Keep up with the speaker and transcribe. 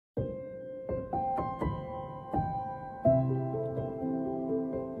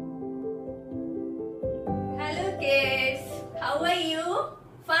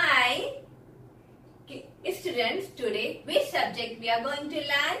Today, which subject we are going to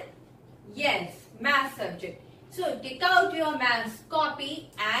learn? Yes, math subject. So, take out your math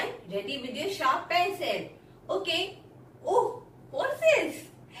copy and ready with your sharp pencil. Okay. Oh, what's this?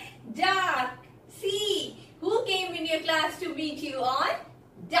 Duck. See, who came in your class to meet you on?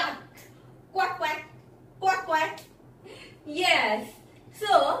 Duck. Quack, quack. Quack, quack. Yes.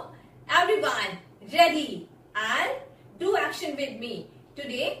 So, everyone, ready and do action with me.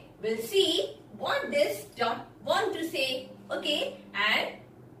 Today, we'll see what this duck want to say. Okay. And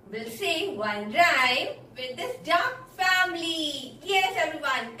we'll say one rhyme with this duck family. Yes,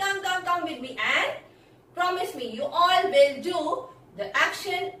 everyone, come with me and promise me you all will do the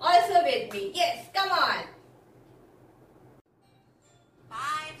action also with me. Yes, come on.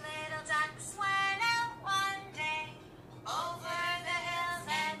 Five little ducks went out one day over the hills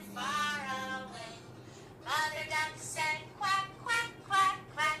and far away. Mother duck said quack, quack, quack,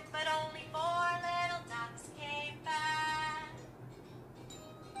 quack, but only four little ducks came back.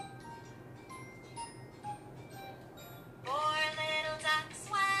 Four little ducks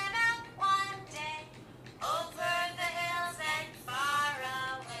went out one day over the hills and far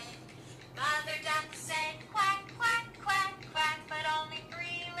away. Mother duck said quack, quack, quack, quack, but only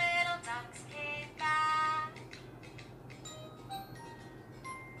three little ducks came back.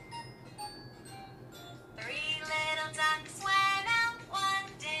 Three little ducks went out one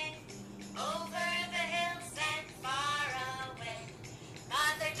day over the hills and far away.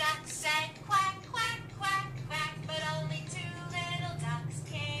 Mother duck said quack, quack, quack, quack, but only two little ducks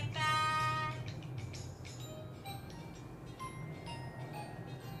came back.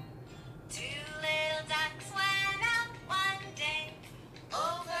 Two little ducks went out one day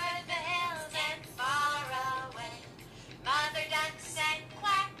over the hills and far away. Mother duck said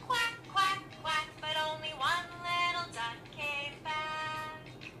quack, quack, quack, quack, but only one little duck came back.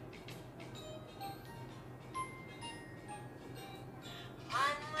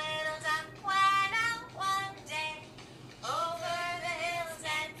 One little duck went out one day over the hills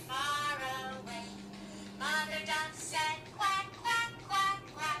and far away. Mother duck said quack, quack, quack,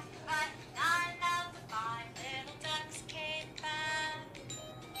 quack, but none of the five little ducks came back.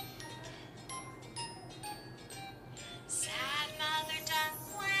 Sad mother duck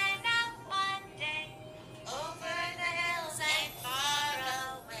went out one day over the hills and far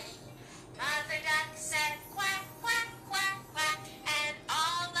away. Mother duck said quack, quack, quack, quack, and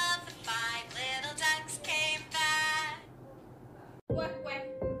all of the five little ducks came back. Quack, quack.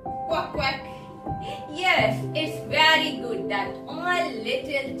 Quack, quack. Yes, it's very good that all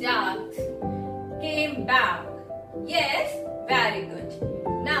little ducks came back. Yes, very good.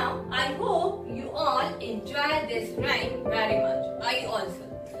 Now, I hope you all enjoy this rhyme very much. I also.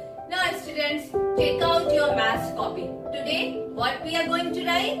 Now, students, take out your maths copy. Today, what we are going to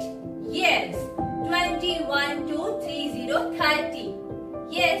write? Yes, 21 to 30, 30.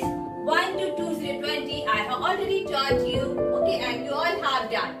 Yes, 1 to 20, 20. I have already taught you. Okay, and you all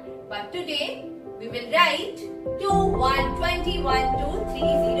have done. But today, we will write 2, 1, 21 to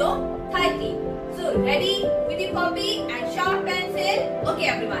 30, 30. So, ready with your copy and sharp pencil? Okay,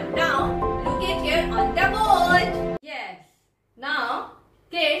 everyone. Now, look at here on the board. Yes. Now,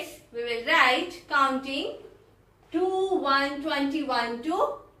 kids, we will write counting 2, 1, 21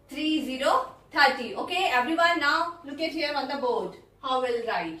 to 30, 30. Okay, everyone. Now, look at here on the board. How we'll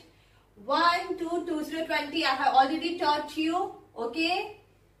write? 1, 2, 20, 20. I have already taught you. Okay.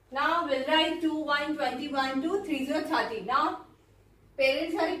 Now, we'll write 2, 1, 21 to 30, 30. Now,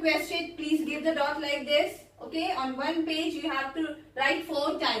 parents are requested, please give the dot like this. Okay, on one page you have to write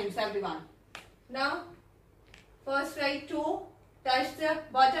 4 times, everyone. Now, first write 2, touch the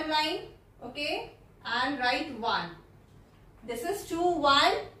bottom line, okay, and write 1. This is 2,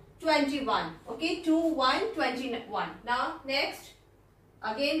 1, 21. Okay, 2, 1, 21. Now, next,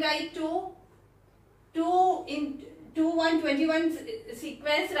 again write 2, 2 in 2, 1, 21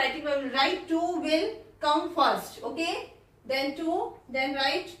 sequence writing. We will write 2 will come first, okay. Then 2, then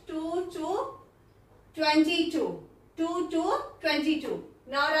write 2 to 22. 2 to 22.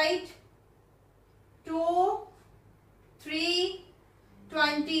 Now write 2, 3,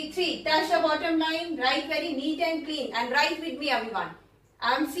 23. Touch the bottom line. Write very neat and clean. And write with me, everyone.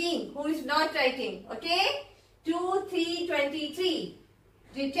 I am seeing who is not writing. Okay. 2, 3, 23.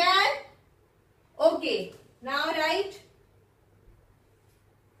 Return. Okay. Now write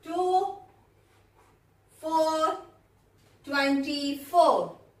 2, 4,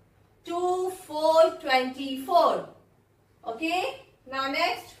 24. 2, 4, 24. Okay. Now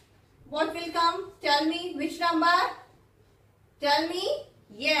next, what will come? Tell me which number? Tell me.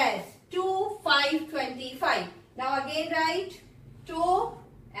 Yes. 2, 5, 25. Now again write 2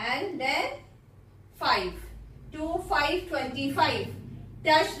 and then 5. 2, 5, 25.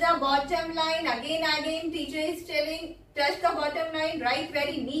 Touch the bottom line. Again, teacher is telling, touch the bottom line. Write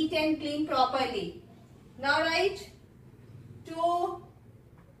very neat and clean properly. Now write 2,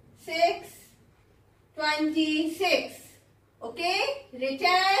 6, 26. Okay?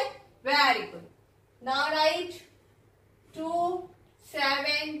 Return. Very good. Now write 2,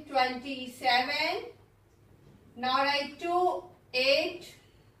 7, 27. Now write 2, 8,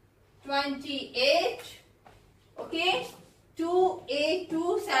 28. Okay? 2, 8,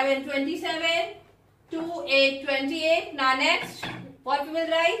 2, 7, 27. 2, 8, 28. Now next, what we will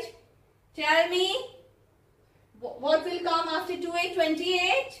write? Tell me. What will come after 2, 8,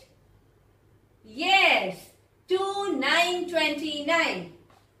 28? Yes. 2, 9, 29.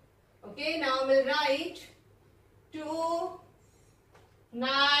 Okay, now we'll write 2,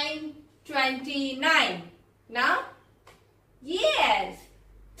 9, 29. Now, yes,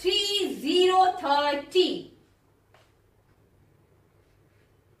 3, 0, 30.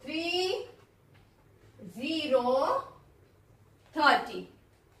 3, 0, 30.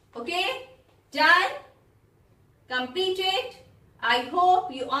 Okay, done, completed. I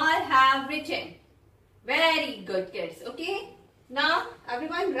hope you all have written. Very good, kids. Okay. Now,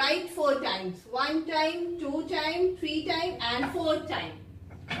 everyone write 4 times. 1 time, 2 time, 3 time and 4 time.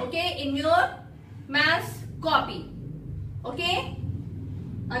 Okay, in your maths copy. Okay.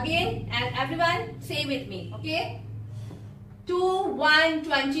 Again, and everyone say with me. Okay. 2, 1,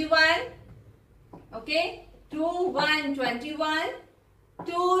 21. Okay. 2, 1, 21.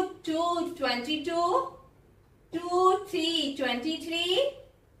 2, 2, 22. 2, 3, 23.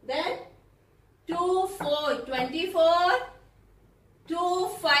 Then 2, 4, 24. 2,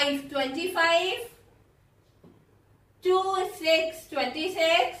 5, 25. 2, 6,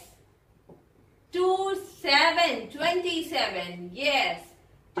 26. 2, 7, 27. Yes.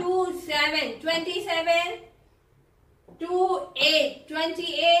 2, 7, 27. 2, 8,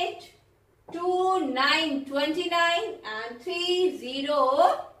 28. 2, 9, 29. And 3,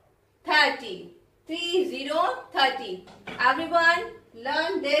 0, 30. 3, 0, 30. Everyone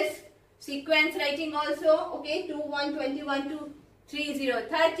learn this sequence writing also. Okay. 2, 1, 21, 2, 3, 0,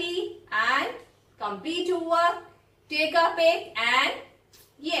 30. And complete your work. Take a pic and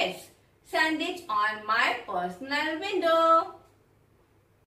yes, send it on my personal window.